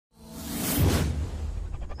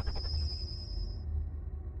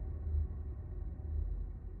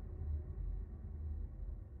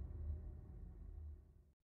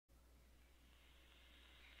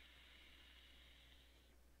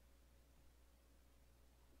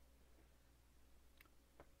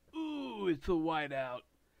it's a whiteout.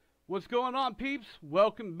 What's going on, peeps?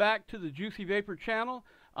 Welcome back to the Juicy Vaper channel.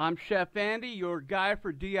 I'm Chef Andy, your guy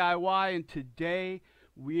for DIY, and today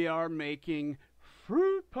we are making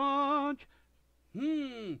fruit punch.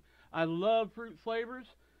 I love fruit flavors,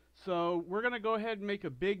 so we're going to go ahead and make a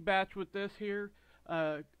big batch with this here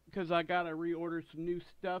because I got to reorder some new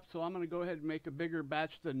stuff, so I'm going to go ahead and make a bigger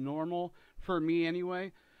batch than normal for me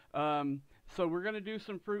anyway. So we're going to do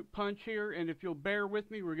some fruit punch here, and if you'll bear with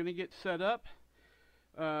me, we're going to get set up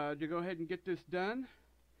to go ahead and get this done.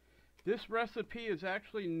 This recipe is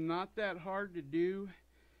actually not that hard to do.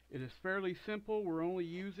 It is fairly simple. We're only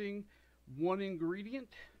using one ingredient.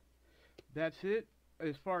 That's it.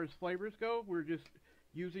 As far as flavors go, we're just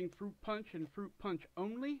using fruit punch and fruit punch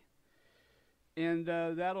only, and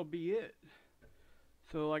that'll be it.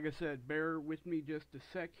 So like I said, bear with me just a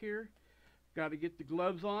sec here. Got to get the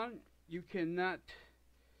gloves on. You cannot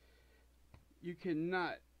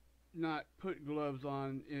not put gloves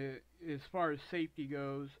on as far as safety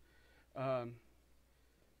goes.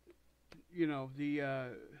 You know,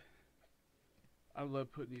 I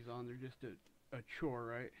love putting these on. They're just a chore,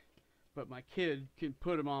 right? But my kid can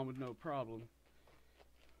put them on with no problem.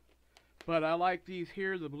 But I like these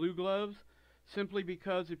here, the blue gloves, simply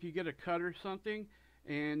because if you get a cut or something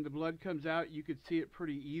and the blood comes out, you could see it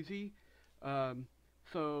pretty easy.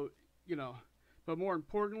 So, you know, but more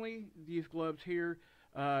importantly, these gloves here,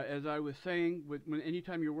 as I was saying,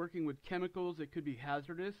 anytime you're working with chemicals, it could be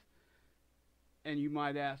hazardous. And you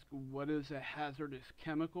might ask, what is a hazardous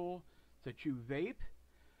chemical that you vape?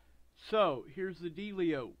 So, here's the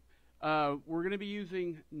dealio. We're going to be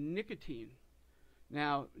using nicotine.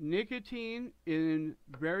 Now, nicotine in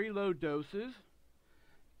very low doses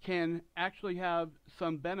can actually have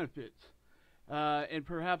some benefits. And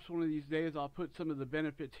perhaps one of these days I'll put some of the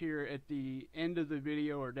benefits here at the end of the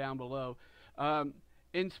video or down below.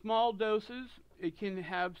 In small doses, it can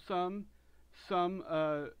have some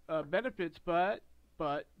benefits, but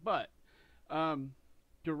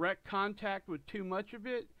direct contact with too much of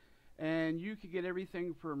it, and you could get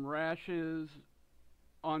everything from rashes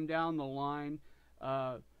on down the line.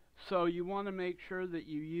 So you want to make sure that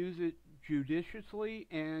you use it judiciously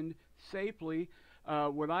and safely.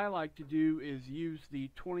 What I like to do is use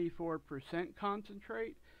the 24%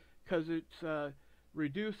 concentrate because it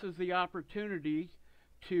reduces the opportunity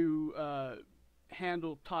to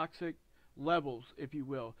handle toxic levels, if you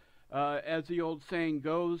will. As the old saying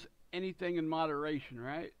goes, anything in moderation,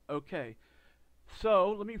 right? Okay.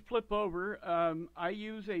 So let me flip over. I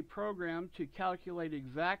use a program to calculate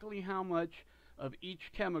exactly how much of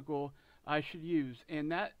each chemical I should use,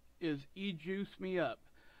 and that is EJuice Me Up.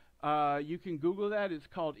 You can Google that. It's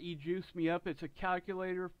called EJuice Me Up. It's a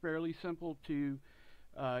calculator, fairly simple to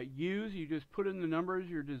use. You just put in the numbers,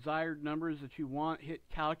 your desired numbers that you want, hit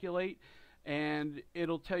calculate, and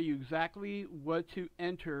it'll tell you exactly what to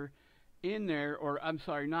enter in there, or I'm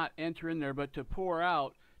sorry, not enter in there, but to pour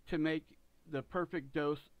out to make the perfect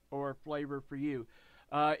dose or flavor for you.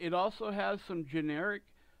 It also has some generic,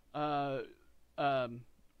 some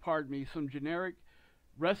generic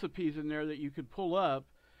recipes in there that you could pull up,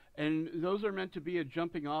 and those are meant to be a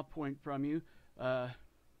jumping off point from you.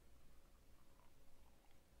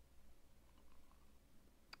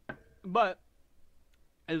 But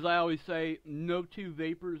as I always say, no two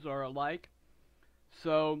vapors are alike.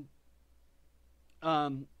 So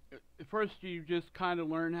first you just kind of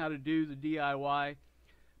learn how to do the DIY,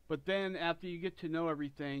 but then after you get to know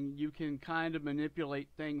everything, you can kind of manipulate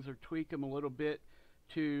things or tweak them a little bit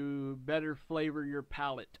to better flavor your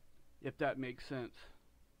palate, if that makes sense.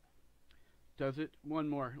 Does it? One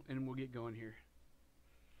more and we'll get going here.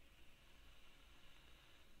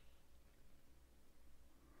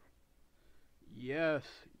 Yes,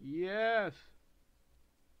 yes.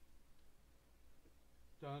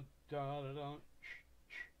 Dun dun dun dun.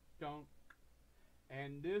 Dun.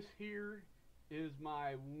 And this here is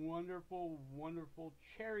my wonderful, wonderful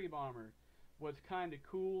cherry bomber. What's kind of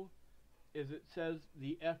cool is it says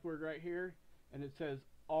the F word right here, and it says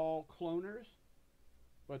all cloners,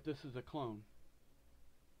 but this is a clone.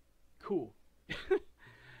 Cool.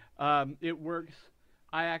 It works.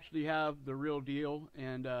 I actually have the real deal,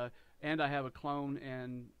 and I have a clone,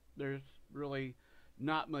 and there's really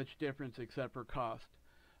not much difference except for cost.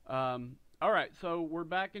 Alright, so we're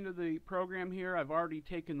back into the program here. I've already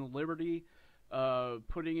taken the liberty of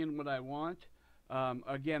putting in what I want.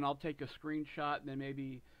 Again, I'll take a screenshot and then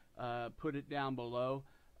maybe put it down below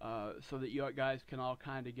so that you guys can all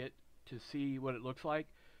kind of get to see what it looks like.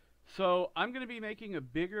 So I'm going to be making a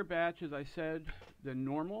bigger batch, as I said, than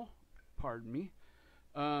normal. Pardon me.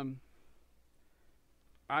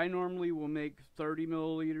 I normally will make 30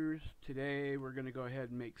 milliliters. Today we're going to go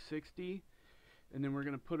ahead and make 60, and then we're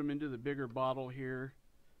going to put them into the bigger bottle here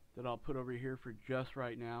that I'll put over here for just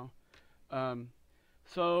right now.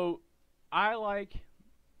 So I like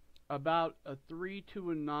about a 3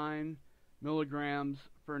 to a 9 milligrams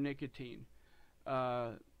for nicotine.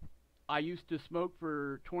 I used to smoke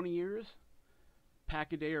for 20 years,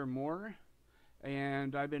 pack a day or more,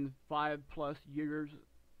 and I've been 5+ years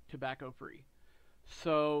tobacco free.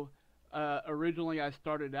 So originally I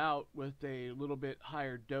started out with a little bit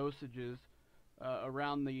higher dosages,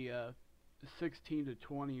 around the 16 to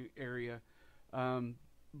 20 area,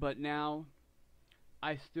 but now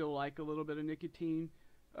I still like a little bit of nicotine,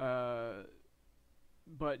 but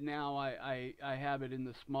now I have it in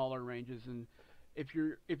the smaller ranges. And if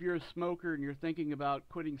you're a smoker and you're thinking about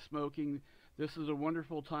quitting smoking, this is a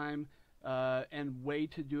wonderful time and way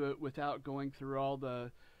to do it without going through all the.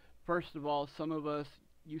 First of all, some of us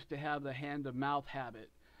used to have the hand-to-mouth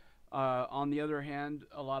habit. On the other hand,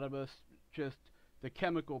 a lot of us just the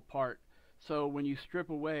chemical part. So when you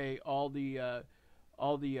strip away all the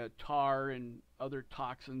tar and other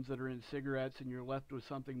toxins that are in cigarettes, and you're left with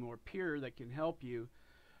something more pure that can help you,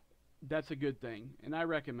 that's a good thing, and I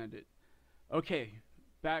recommend it. Okay,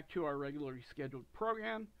 back to our regularly scheduled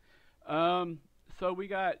program. So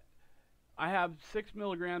I have 6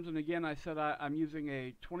 milligrams, and again, I said I'm using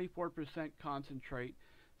a 24% concentrate,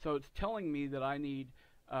 so it's telling me that I need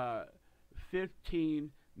 15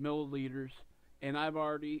 milliliters, and I've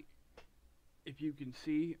already, if you can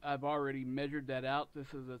see, I've already measured that out. This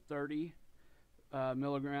is a 30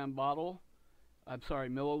 milligram bottle. I'm sorry,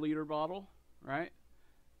 milliliter bottle, right?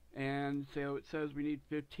 And so it says we need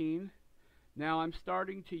 15. Now I'm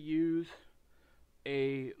starting to use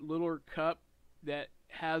a little cup that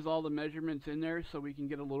has all the measurements in there so we can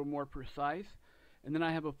get a little more precise. And then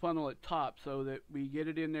I have a funnel at top so that we get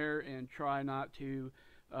it in there and try not to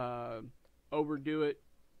overdo it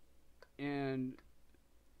and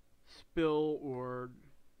spill or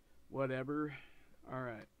whatever.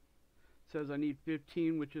 Alright. It says I need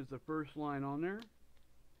 15, which is the first line on there.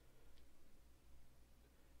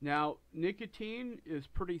 Now, nicotine is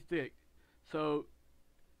pretty thick, so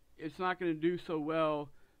it's not going to do so well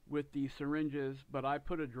with the syringes, but I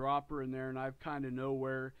put a dropper in there, and I kind of know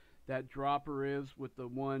where that dropper is with the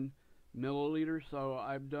 1 milliliter, so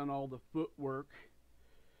I've done all the footwork.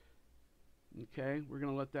 Okay, we're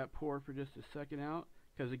going to let that pour for just a second out,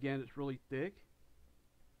 because again, it's really thick.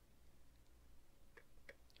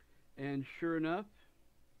 And sure enough,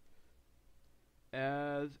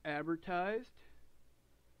 as advertised,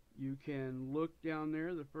 you can look down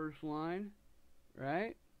there, the first line,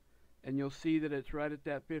 right? And you'll see that it's right at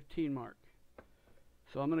that 15 mark.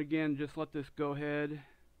 So I'm going to again just let this go ahead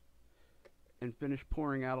and finish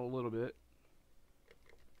pouring out a little bit.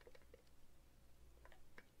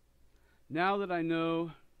 Now that I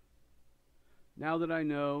know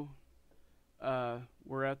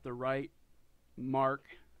we're at the right mark,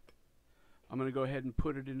 I'm going to go ahead and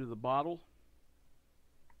put it into the bottle.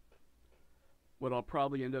 What I'll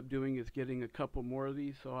probably end up doing is getting a couple more of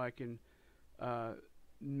these so I can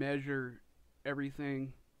measure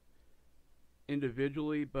everything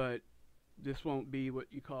individually, but this won't be what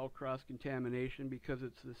you call cross-contamination because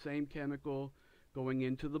it's the same chemical going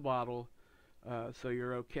into the bottle, so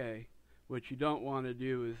you're okay. What you don't want to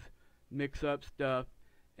do is mix up stuff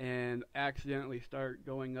and accidentally start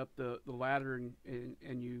going up the ladder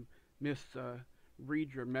and you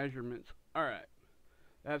read your measurements. Alright,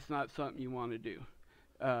 that's not something you want to do.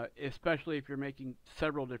 Especially if you're making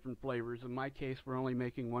several different flavors. In my case, we're only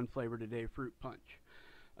making one flavor today, fruit punch.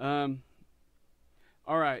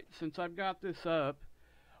 Alright, since I've got this up,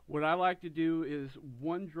 what I like to do is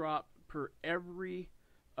 1 drop per every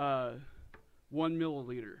 1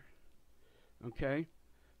 milliliter. Okay,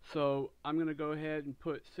 so I'm going to go ahead and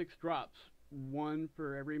put 6 drops, 1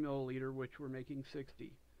 for every milliliter, which we're making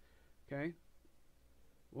 60. Okay,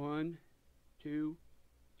 1, 2,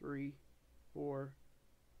 3, 4,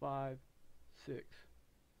 5, 6.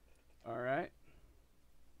 Alright.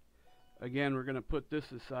 Again, we're going to put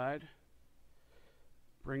this aside.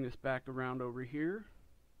 Bring this back around over here.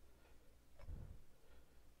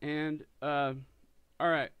 And,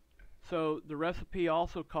 alright. So the recipe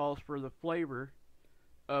also calls for the flavor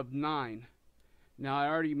of 9. Now, I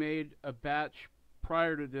already made a batch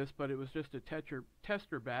prior to this, but it was just a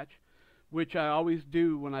tester batch, which I always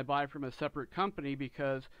do when I buy from a separate company,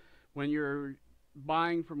 because when you're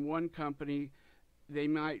buying from one company, they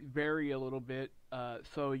might vary a little bit,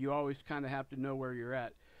 so you always kind of have to know where you're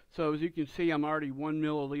at. So as you can see, I'm already 1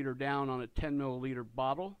 milliliter down on a 10 milliliter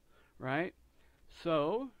bottle, right?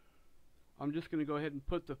 So I'm just going to go ahead and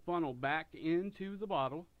put the funnel back into the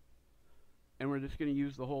bottle, and we're just going to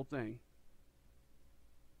use the whole thing.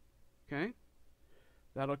 Okay?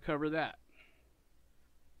 That'll cover that.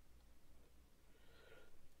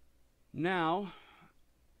 Now,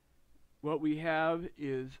 what we have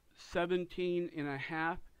is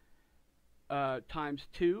 17.5 times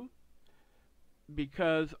 2,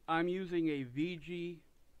 because I'm using a VG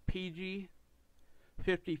PG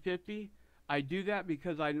 50/50. I do that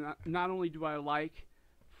because not only do I like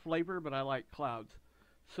flavor, but I like clouds.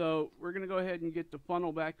 So we're going to go ahead and get the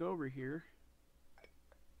funnel back over here.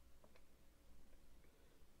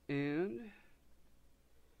 And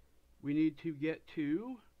we need to get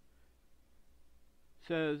to,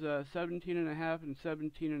 says 17.5 and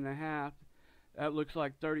 17.5. That looks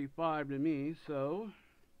like 35 to me, so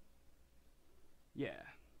yeah.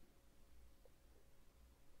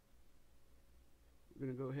 We're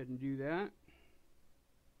going to go ahead and do that.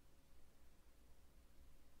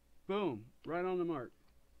 Boom, right on the mark.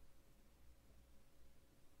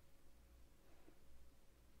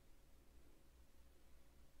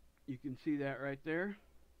 You can see that right there.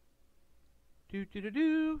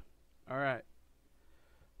 Do. All right.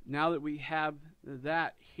 Now that we have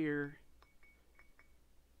that here,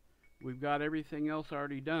 we've got everything else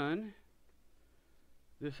already done.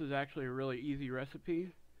 This is actually a really easy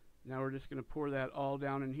recipe. Now we're just going to pour that all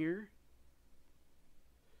down in here.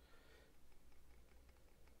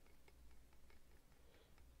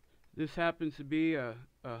 This happens to be a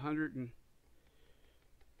 100 and...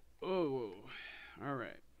 Oh, all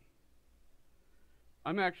right.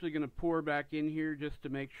 I'm actually going to pour back in here just to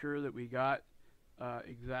make sure that we got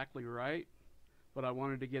exactly right. But I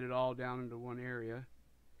wanted to get it all down into one area.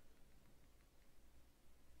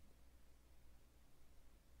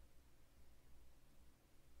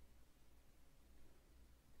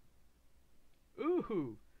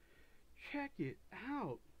 Ooh, check it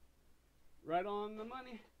out. Right on the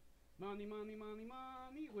money. Money.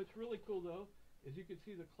 What's really cool though is you can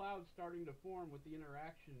see the clouds starting to form with the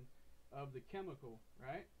interaction of the chemical,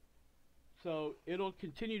 right? So it'll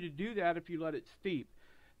continue to do that if you let it steep.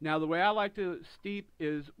 Now the way I like to steep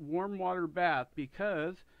is warm water bath,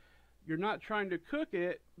 because you're not trying to cook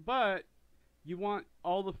it, but you want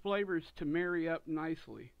all the flavors to marry up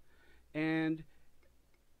nicely. And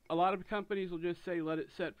a lot of companies will just say let it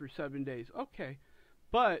set for 7 days. Okay,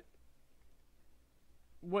 but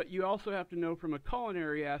what you also have to know from a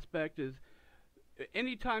culinary aspect is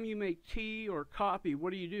anytime you make tea or coffee,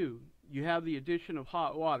 what do? You have the addition of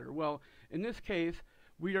hot water. Well, in this case,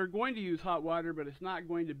 we are going to use hot water, but it's not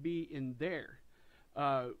going to be in there.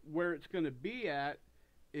 Where it's going to be at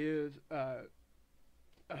is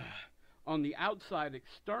on the outside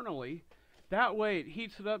externally. That way it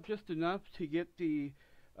heats it up just enough to get the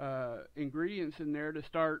ingredients in there to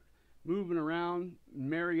start moving around,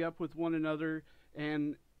 marry up with one another,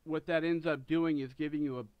 and what that ends up doing is giving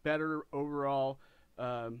you a better overall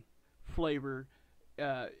flavor.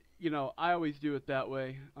 You know, I always do it that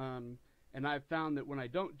way, and I've found that when I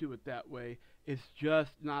don't do it that way, it's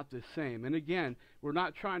just not the same. And again, we're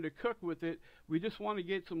not trying to cook with it. We just want to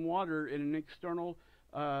get some water in an external,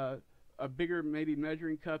 a bigger maybe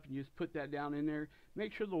measuring cup, and you just put that down in there.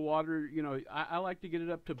 Make sure the water, you know, I like to get it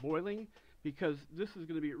up to boiling, because this is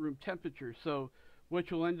going to be at room temperature. So what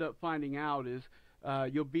you'll end up finding out is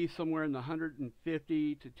you'll be somewhere in the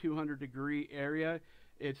 150 to 200 degree area.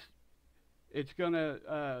 It's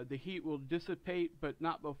gonna the heat will dissipate, but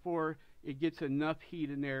not before it gets enough heat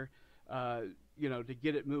in there, you know, to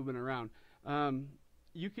get it moving around.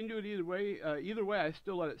 You can do it either way. Either way, I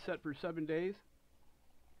still let it set for 7 days.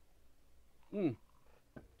 You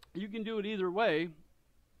can do it either way,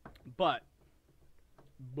 but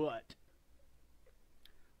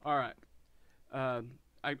all right.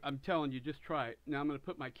 I'm telling you, just try it. Now I'm going to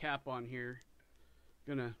put my cap on here.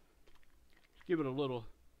 Gonna give it a little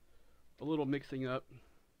mixing up,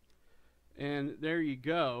 and there you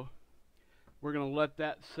go. We're going to let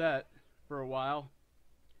that set for a while.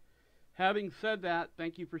 Having said that,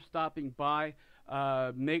 thank you for stopping by.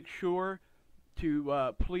 Make sure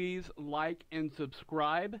to please like and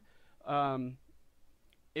subscribe.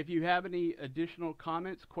 If you have any additional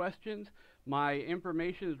comments, questions, my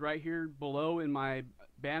information is right here below in my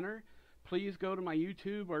banner. Please go to my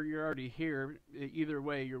YouTube, or you're already here. Either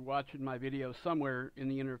way, you're watching my video somewhere in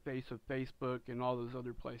the interface of Facebook and all those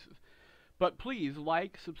other places. But please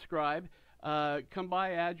like, subscribe, come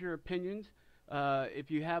by, add your opinions. If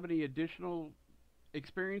you have any additional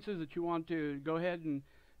experiences that you want to go ahead and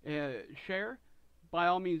share, by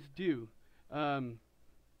all means do.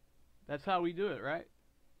 That's how we do it, right?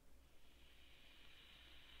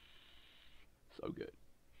 So good.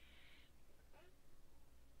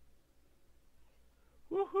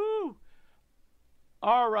 Woohoo!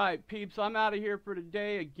 Alright, peeps, I'm out of here for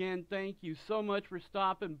today. Again, thank you so much for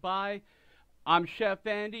stopping by. I'm Chef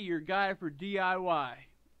Andy, your guy for DIY.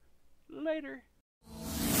 Later.